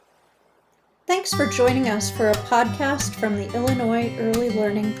Thanks for joining us for a podcast from the Illinois Early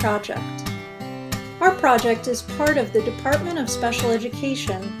Learning Project. Our project is part of the Department of Special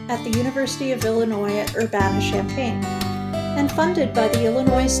Education at the University of Illinois at Urbana-Champaign and funded by the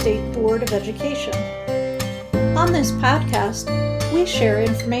Illinois State Board of Education. On this podcast, we share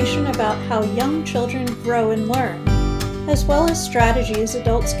information about how young children grow and learn, as well as strategies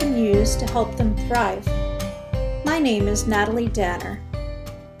adults can use to help them thrive. My name is Natalie Danner.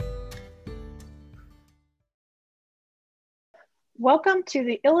 Welcome to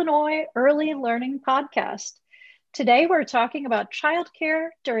the Illinois Early Learning Podcast. Today we're talking about childcare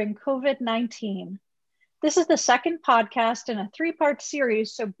during COVID-19. This is the second podcast in a three-part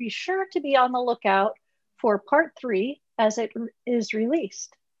series, so be sure to be on the lookout for part 3 as it is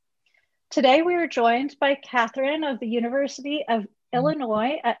released. Today we are joined by Catherine of the University of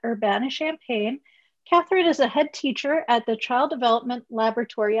Illinois at Urbana-Champaign. Catherine is a head teacher at the Child Development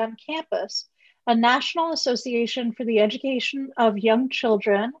Laboratory on campus, a National Association for the Education of Young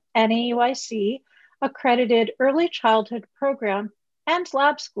Children, NAUIC, accredited early childhood program and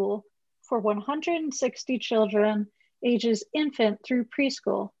lab school for 160 children ages infant through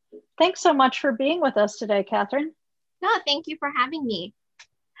preschool. Thanks so much for being with us today, Catherine. No, thank you for having me.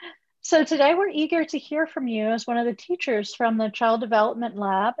 So today we're eager to hear from you as one of the teachers from the Child Development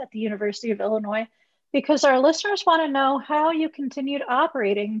Lab at the University of Illinois, because our listeners want to know how you continued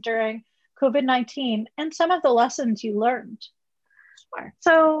operating during COVID-19 and some of the lessons you learned. Sure.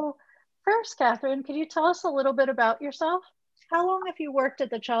 So first, Catherine, could you tell us a little bit about yourself? How long have you worked at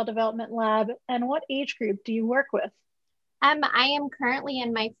the Child Development Lab and what age group do you work with? I am currently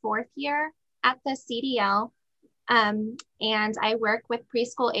in my 4th year at the CDL, and I work with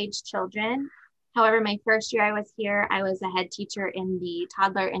preschool age children. However, my first year I was here, I was a head teacher in the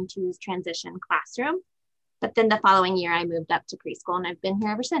toddler and twos transition classroom. But then the following year I moved up to preschool and I've been here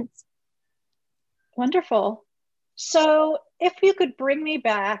ever since. Wonderful. So if you could bring me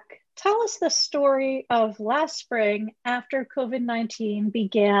back, tell us the story of last spring after COVID-19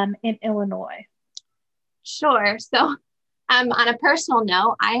 began in Illinois. Sure. So on a personal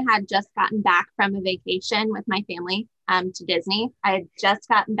note, I had just gotten back from a vacation with my family to Disney. I had just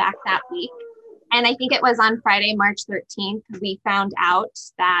gotten back that week. And I think it was on Friday, March 13th, we found out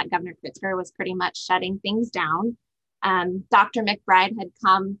that Governor Pritzker was pretty much shutting things down. Dr. McBride had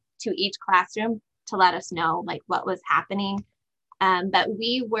come to each classroom to let us know what was happening. But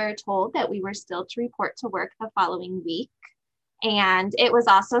we were told that we were still to report to work the following week. And it was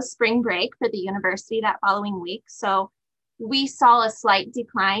also spring break for the university that following week. So we saw a slight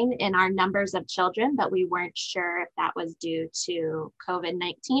decline in our numbers of children, but we weren't sure if that was due to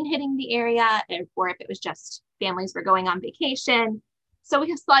COVID-19 hitting the area or if it was just families were going on vacation. So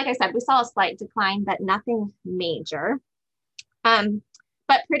like I said, we saw a slight decline, but nothing major.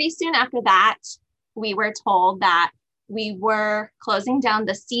 But pretty soon after that, we were told that we were closing down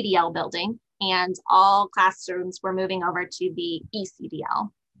the CDL building and all classrooms were moving over to the ECDL.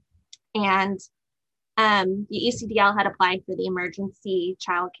 And the ECDL had applied for the emergency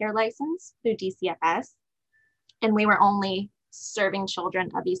childcare license through DCFS, and we were only serving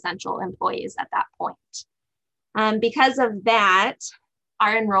children of essential employees at that point. Because of that,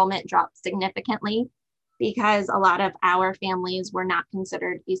 our enrollment dropped significantly because a lot of our families were not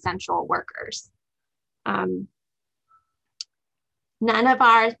considered essential workers. None of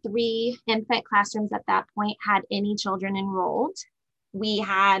our 3 infant classrooms at that point had any children enrolled. We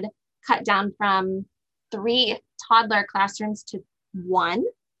had cut down from 3 toddler classrooms to 1.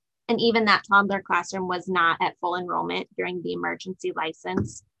 And even that toddler classroom was not at full enrollment during the emergency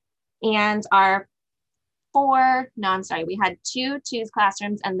license. And we had 2 twos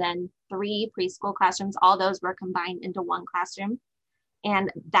classrooms and then 3 preschool classrooms. All those were combined into 1 classroom.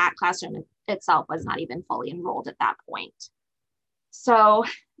 And that classroom itself was not even fully enrolled at that point. So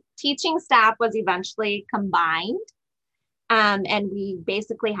teaching staff was eventually combined. And we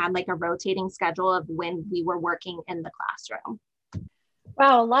basically had a rotating schedule of when we were working in the classroom.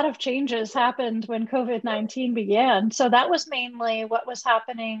 Wow, a lot of changes happened when COVID-19 began. So that was mainly what was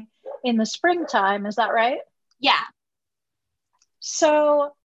happening in the springtime, is that right? Yeah.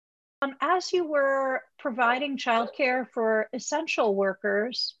 So as you were providing childcare for essential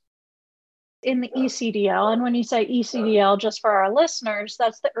workers in the ECDL, and when you say ECDL, just for our listeners,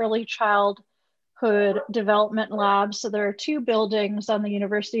 that's the Early Childhood Development Lab. So there are 2 buildings on the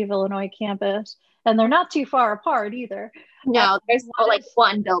University of Illinois campus, and they're not too far apart either. No, there's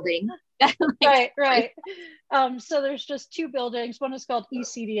one building. Right. So there's just 2 buildings. One is called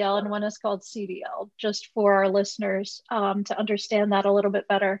ECDL and one is called CDL, just for our listeners to understand that a little bit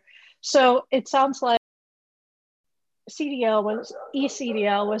better. So it sounds like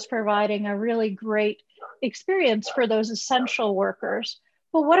ECDL was providing a really great experience for those essential workers.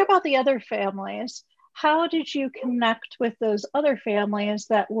 But what about the other families? How did you connect with those other families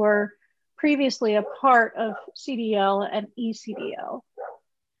that were previously a part of CDL and ECDL?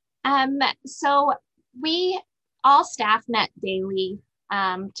 So we all staff met daily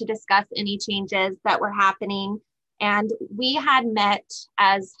to discuss any changes that were happening. And we had met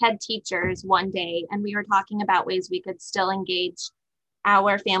as head teachers one day, and we were talking about ways we could still engage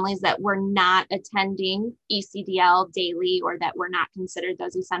our families that were not attending ECDL daily or that were not considered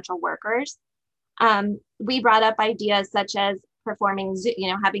those essential workers. We brought up ideas such as performing,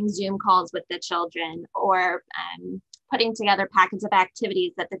 having Zoom calls with the children, or putting together packets of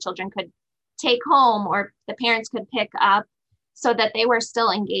activities that the children could take home or the parents could pick up so that they were still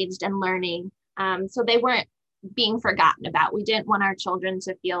engaged in learning. So they weren't being forgotten about. We didn't want our children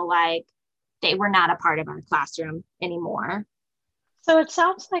to feel like they were not a part of our classroom anymore. So it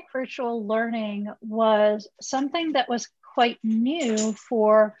sounds like virtual learning was something that was quite new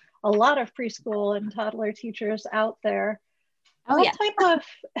for a lot of preschool and toddler teachers out there. What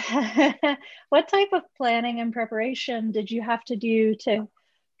type of planning and preparation did you have to do to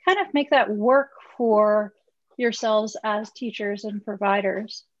kind of make that work for yourselves as teachers and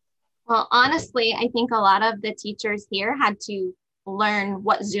providers? Well, honestly, I think a lot of the teachers here had to learn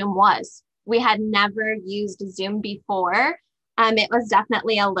what Zoom was. We had never used Zoom before. It was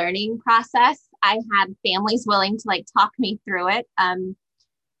definitely a learning process. I had families willing to talk me through it.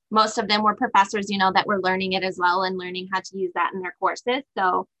 Most of them were professors, that were learning it as well and learning how to use that in their courses.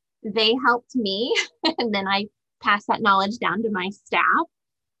 So they helped me, and then I passed that knowledge down to my staff.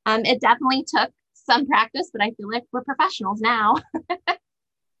 It definitely took some practice, but I feel like we're professionals now.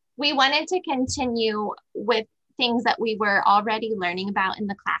 We wanted to continue with things that we were already learning about in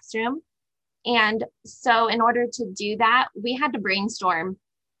the classroom. And so in order to do that, we had to brainstorm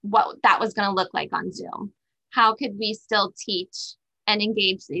what that was going to look like on Zoom. How could we still teach and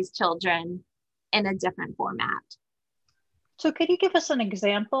engage these children in a different format? So could you give us an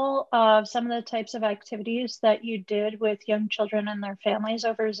example of some of the types of activities that you did with young children and their families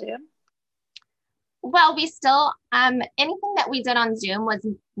over Zoom? Well, we still, anything that we did on Zoom was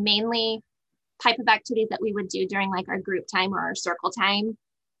mainly type of activities that we would do during our group time or our circle time.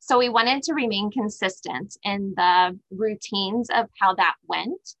 So we wanted to remain consistent in the routines of how that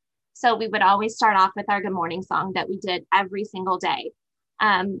went. So we would always start off with our good morning song that we did every single day.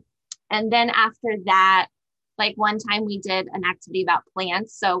 And then after that, one time we did an activity about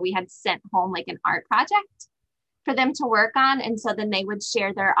plants. So we had sent home an art project for them to work on. And so then they would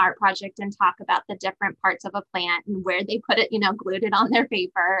share their art project and talk about the different parts of a plant and where they put it, glued it on their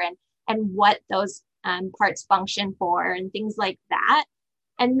paper and what those parts function for and things like that.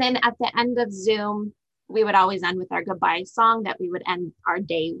 And then at the end of Zoom, we would always end with our goodbye song that we would end our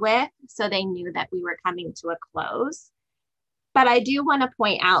day with. So they knew that we were coming to a close. But I do want to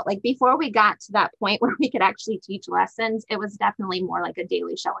point out, before we got to that point where we could actually teach lessons, it was definitely more like a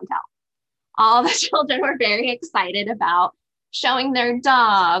daily show and tell. All the children were very excited about showing their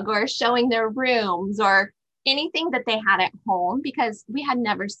dog or showing their rooms or anything that they had at home because we had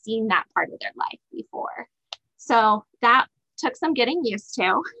never seen that part of their life before. So that took some getting used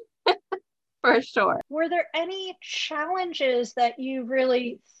to, for sure. Were there any challenges that you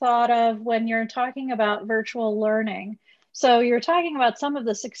really thought of when you're talking about virtual learning? So you're talking about some of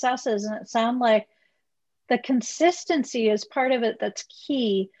the successes, and it sounds like the consistency is part of it that's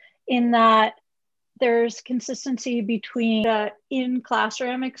key, in that there's consistency between the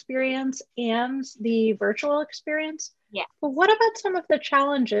in-classroom experience and the virtual experience. Yeah. But what about some of the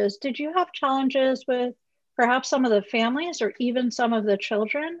challenges? Did you have challenges with perhaps some of the families or even some of the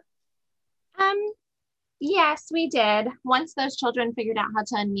children? Yes, we did. Once those children figured out how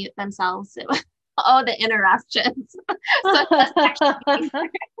to unmute themselves, it was, oh, the interruptions. So just actually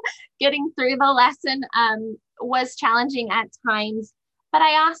getting through the lesson was challenging at times. But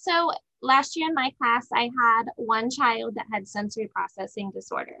I also, last year in my class, I had one child that had sensory processing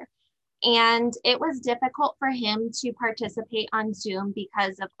disorder. And it was difficult for him to participate on Zoom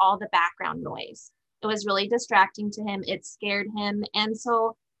because of all the background noise. It was really distracting to him. It scared him. And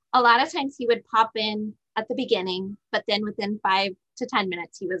so a lot of times he would pop in at the beginning, but then within 5 to 10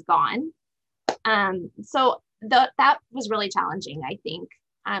 minutes, he was gone. So that was really challenging, I think.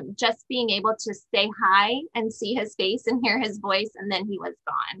 Just being able to say hi and see his face and hear his voice, and then he was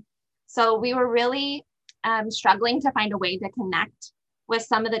gone. So we were really struggling to find a way to connect with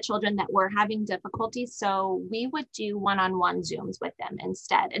some of the children that were having difficulties. So we would do one-on-one Zooms with them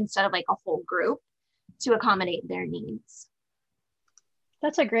instead of a whole group to accommodate their needs.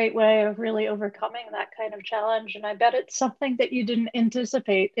 That's a great way of really overcoming that kind of challenge. And I bet it's something that you didn't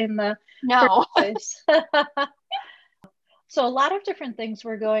anticipate in the first No. place. So a lot of different things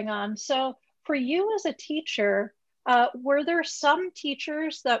were going on. So for you as a teacher, were there some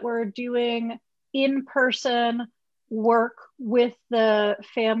teachers that were doing in-person work with the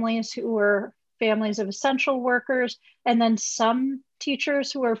families who were families of essential workers, and then some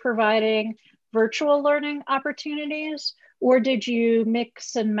teachers who were providing virtual learning opportunities? Or did you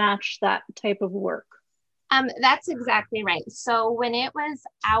mix and match that type of work? That's exactly right. So when it was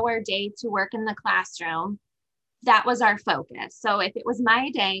our day to work in the classroom, that was our focus. So if it was my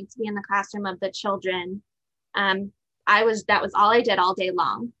day to be in the classroom of the children, that was all I did all day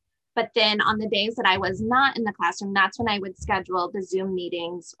long. But then on the days that I was not in the classroom, that's when I would schedule the Zoom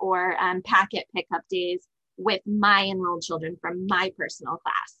meetings or packet pickup days with my enrolled children from my personal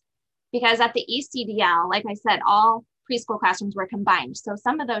class. Because at the ECDL, like I said, all preschool classrooms were combined. So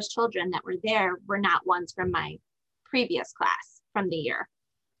some of those children that were there were not ones from my previous class from the year.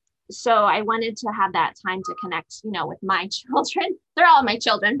 So I wanted to have that time to connect, with my children. They're all my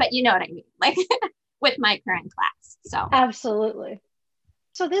children, but you know what I mean, like with my current class. So absolutely.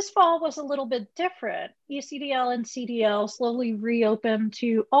 So this fall was a little bit different. ECDL and CDL slowly reopened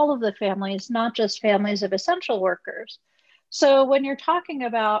to all of the families, not just families of essential workers. So when you're talking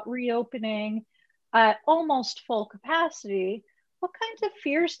about reopening at almost full capacity, what kinds of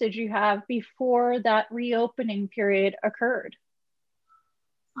fears did you have before that reopening period occurred?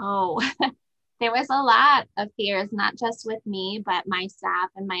 Oh, there was a lot of fears, not just with me, but my staff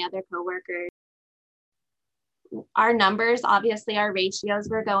and my other coworkers. Our numbers, obviously, our ratios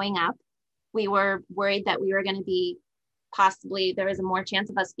were going up. We were worried that we were going to be there was a more chance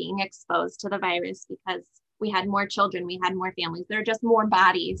of us being exposed to the virus because we had more children, we had more families. There are just more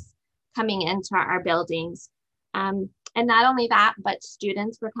bodies coming into our buildings. And not only that, but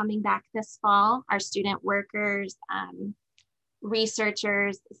students were coming back this fall, our student workers,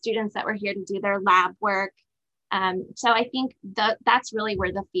 researchers, students that were here to do their lab work. So I think that's really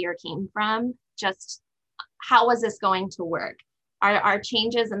where the fear came from. Just how was this going to work? Our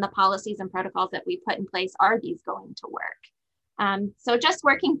changes in the policies and protocols that we put in place, are these going to work? So just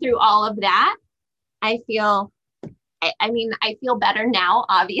working through all of that, I feel better now,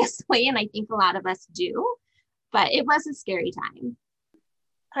 obviously, and I think a lot of us do, but it was a scary time.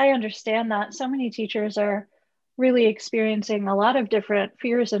 I understand that. So many teachers are really experiencing a lot of different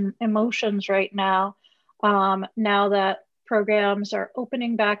fears and emotions right now. Now that programs are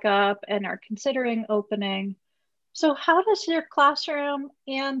opening back up and are considering opening. So how does your classroom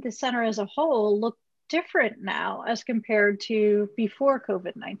and the center as a whole look different now as compared to before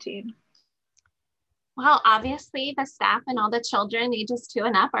COVID-19? Well, obviously the staff and all the children ages 2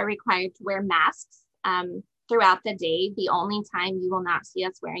 and up are required to wear masks throughout the day. The only time you will not see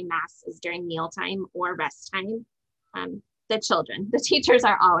us wearing masks is during mealtime or rest time. The teachers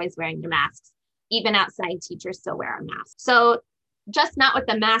are always wearing their masks. Even outside, teachers still wear a mask. So just not with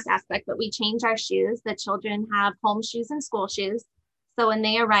the mask aspect, but we change our shoes. The children have home shoes and school shoes. So when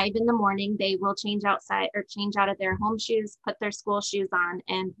they arrive in the morning, they will change out of their home shoes, put their school shoes on,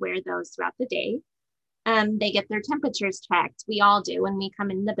 and wear those throughout the day. They get their temperatures checked. We all do when we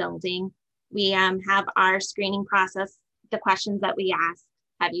come in the building. We have our screening process, the questions that we ask.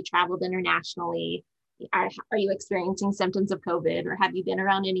 Have you traveled internationally? Are you experiencing symptoms of COVID, or have you been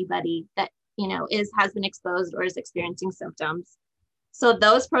around anybody that has been exposed or is experiencing symptoms? So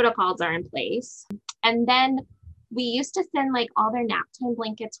those protocols are in place. And then we used to send like all their nap time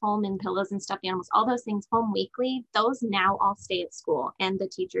blankets home and pillows and stuffed animals, all those things home weekly. Those now all stay at school and the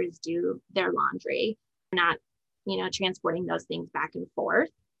teachers do their laundry, not, transporting those things back and forth.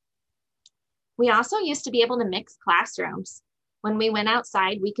 We also used to be able to mix classrooms. When we went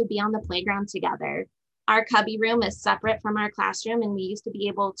outside, we could be on the playground together. Our cubby room is separate from our classroom, and we used to be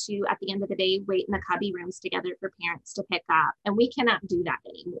able to, at the end of the day, wait in the cubby rooms together for parents to pick up, and we cannot do that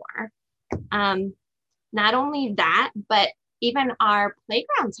anymore. Not only that, but even our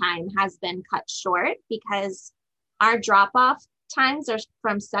playground time has been cut short because our drop-off times are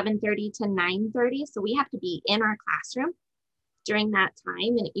from 7:30 to 9:30, so we have to be in our classroom during that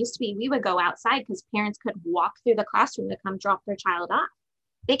time. And it used to be we would go outside because parents could walk through the classroom to come drop their child off.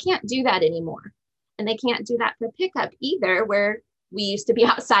 They can't do that anymore. And they can't do that for pickup either, where we used to be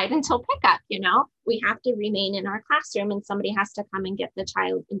outside until pickup. We have to remain in our classroom, and somebody has to come and get the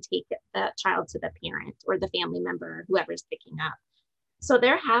child and take the child to the parent or the family member, whoever's picking up. So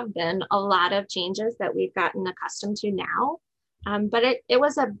there have been a lot of changes that we've gotten accustomed to now, but it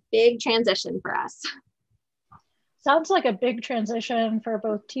was a big transition for us. Sounds like a big transition for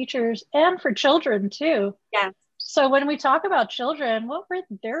both teachers and for children too. Yes. So when we talk about children, what were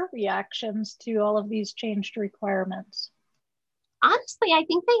their reactions to all of these changed requirements? Honestly, I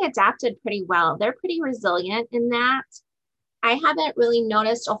think they adapted pretty well. They're pretty resilient in that. I haven't really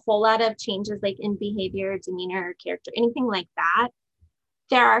noticed a whole lot of changes like in behavior, demeanor, character, anything like that.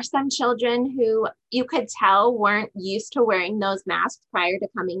 There are some children who you could tell weren't used to wearing those masks prior to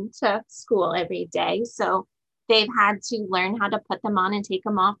coming to school every day. So they've had to learn how to put them on and take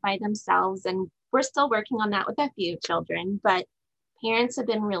them off by themselves. And we're still working on that with a few children, but parents have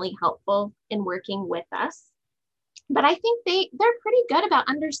been really helpful in working with us. But I think they're pretty good about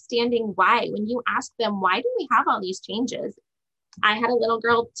understanding why. When you ask them, why do we have all these changes? I had a little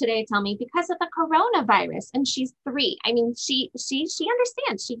girl today tell me because of the coronavirus, and she's 3. I mean, she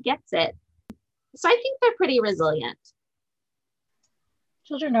understands, she gets it. So I think they're pretty resilient.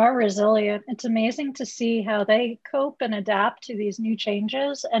 Children are resilient. It's amazing to see how they cope and adapt to these new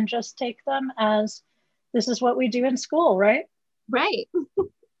changes and just take them as this is what we do in school, right? Right.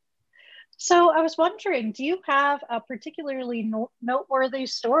 So I was wondering, do you have a particularly noteworthy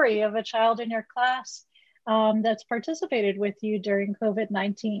story of a child in your class that's participated with you during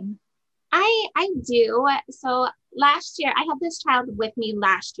COVID-19? I do. So last year, I had this child with me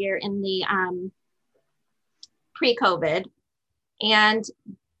last year in the pre-COVID, and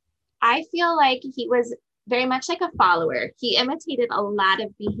I feel like he was very much like a follower. He imitated a lot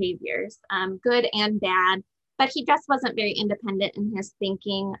of behaviors, good and bad, but he just wasn't very independent in his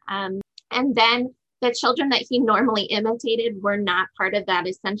thinking. And then the children that he normally imitated were not part of that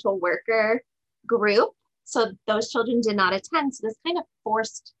essential worker group. So those children did not attend. So this kind of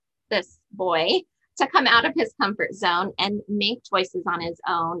forced this boy to come out of his comfort zone and make choices on his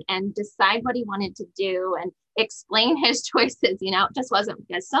own and decide what he wanted to do and explain his choices. You know, it just wasn't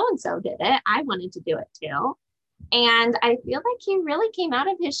because so-and-so did it. I wanted to do it too. And I feel like he really came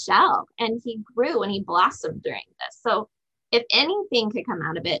out of his shell and he grew and he blossomed during this. So if anything could come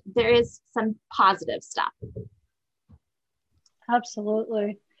out of it, there is some positive stuff.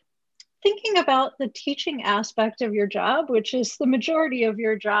 Absolutely. Thinking about the teaching aspect of your job, which is the majority of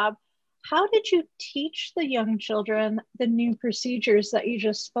your job, how did you teach the young children the new procedures that you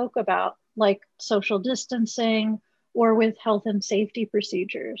just spoke about, like social distancing or with health and safety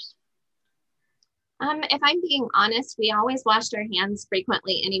procedures? If I'm being honest, we always washed our hands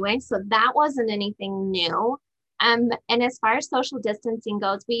frequently anyway, so that wasn't anything new. And as far as social distancing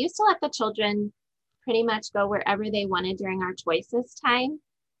goes, we used to let the children pretty much go wherever they wanted during our choices time.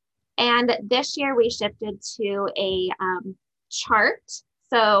 And this year we shifted to a chart.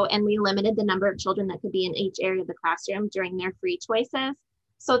 So, and we limited the number of children that could be in each area of the classroom during their free choices.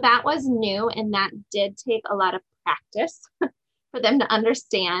 So that was new, and that did take a lot of practice for them to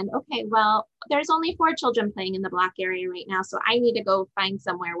understand, okay, well, there's only 4 children playing in the block area right now. So I need to go find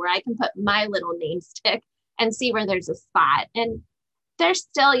somewhere where I can put my little name stick and see where there's a spot. And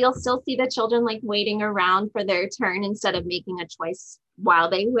you'll still see the children like waiting around for their turn instead of making a choice while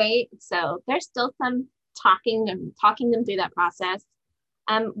they wait. So there's still some talking them through that process.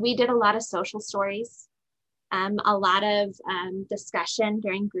 We did a lot of social stories, a lot of discussion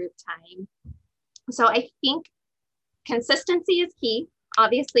during group time. So I think consistency is key,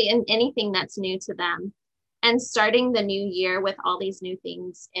 obviously, in anything that's new to them. And starting the new year with all these new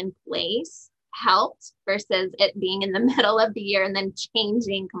things in place helped versus it being in the middle of the year and then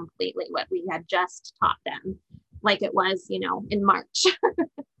changing completely what we had just taught them, like it was, in March.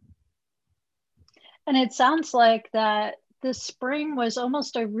 And it sounds like that the spring was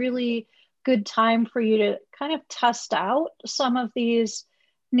almost a really good time for you to kind of test out some of these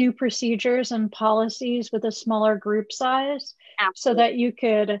new procedures and policies with a smaller group size. Absolutely. So that you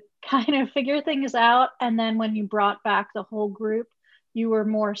could kind of figure things out. And then when you brought back the whole group, you were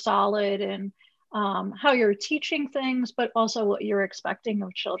more solid in how you're teaching things, but also what you're expecting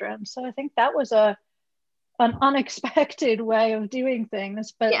of children. So I think that was an unexpected way of doing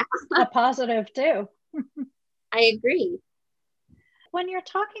things, but a positive too. I agree. When you're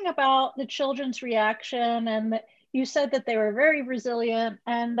talking about the children's reaction, and you said that they were very resilient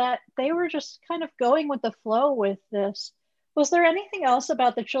and that they were just kind of going with the flow with this, was there anything else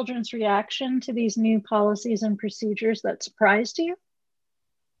about the children's reaction to these new policies and procedures that surprised you?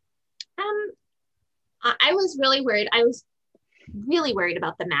 I was really worried. I was really worried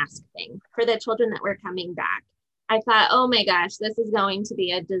about the mask thing for the children that were coming back. I thought, oh my gosh, this is going to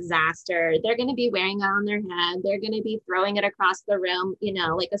be a disaster. They're going to be wearing it on their head. They're going to be throwing it across the room,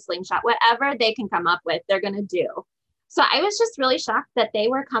 like a slingshot, whatever they can come up with, they're going to do. So I was just really shocked that they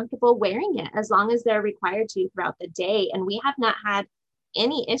were comfortable wearing it as long as they're required to throughout the day. And we have not had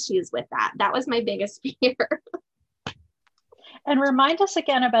any issues with that. That was my biggest fear. And remind us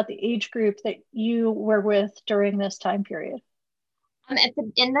again about the age group that you were with during this time period.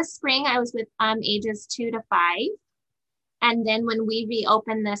 In the spring, I was with ages 2 to 5. And then when we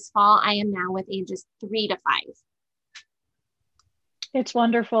reopen this fall, I am now with ages 3 to 5. It's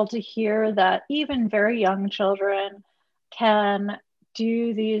wonderful to hear that even very young children can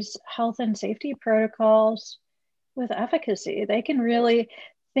do these health and safety protocols with efficacy. They can really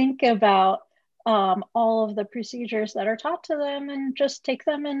think about all of the procedures that are taught to them and just take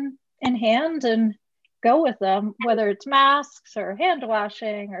them in hand and go with them, whether it's masks or hand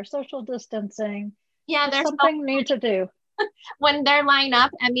washing or social distancing. Yeah, there's something new to do. When they're lined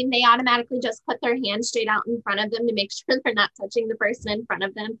up, I mean, they automatically just put their hands straight out in front of them to make sure they're not touching the person in front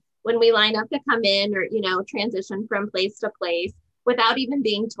of them when we line up to come in or, transition from place to place without even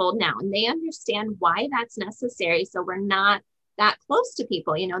being told now. And they understand why that's necessary. So we're not that close to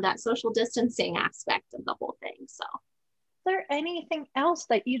people, that social distancing aspect of the whole thing. So is there anything else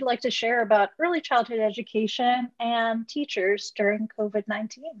that you'd like to share about early childhood education and teachers during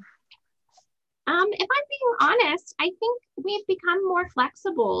COVID-19? If I'm being honest, I think we've become more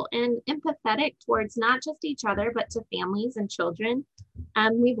flexible and empathetic towards not just each other, but to families and children.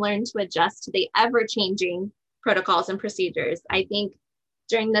 We've learned to adjust to the ever-changing protocols and procedures. I think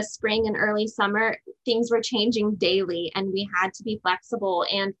during the spring and early summer, things were changing daily, and we had to be flexible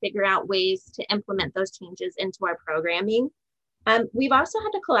and figure out ways to implement those changes into our programming. We've also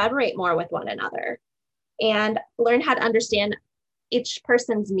had to collaborate more with one another and learn how to understand each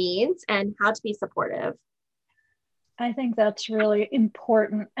person's needs and how to be supportive. I think that's really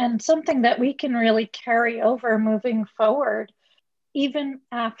important and something that we can really carry over moving forward, even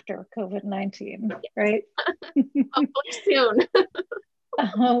after COVID-19, right? Hopefully soon.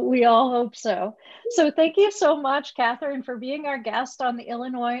 We all hope so. So thank you so much, Catherine, for being our guest on the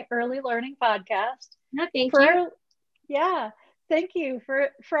Illinois Early Learning Podcast. No, thank you. Thank you. For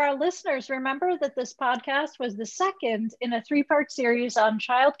our listeners, remember that this podcast was the second in a 3-part series on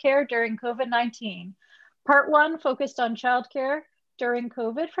childcare during COVID-19. Part 1 focused on childcare during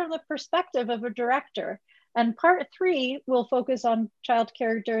COVID from the perspective of a director, and Part 3 will focus on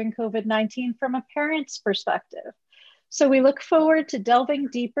childcare during COVID-19 from a parent's perspective. So we look forward to delving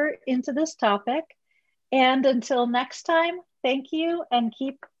deeper into this topic. And until next time, thank you and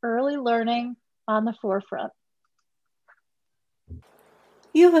keep early learning on the forefront.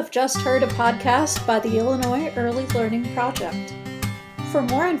 You have just heard a podcast by the Illinois Early Learning Project. For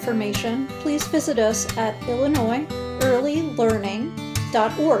more information, please visit us at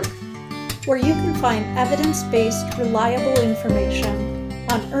illinoisearlylearning.org, where you can find evidence-based, reliable information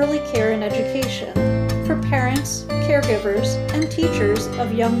on early care and education for parents, caregivers, and teachers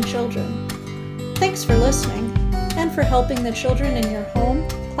of young children. Thanks for listening and for helping the children in your home,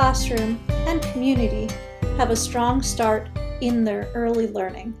 classroom, and community have a strong start in their early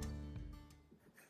learning.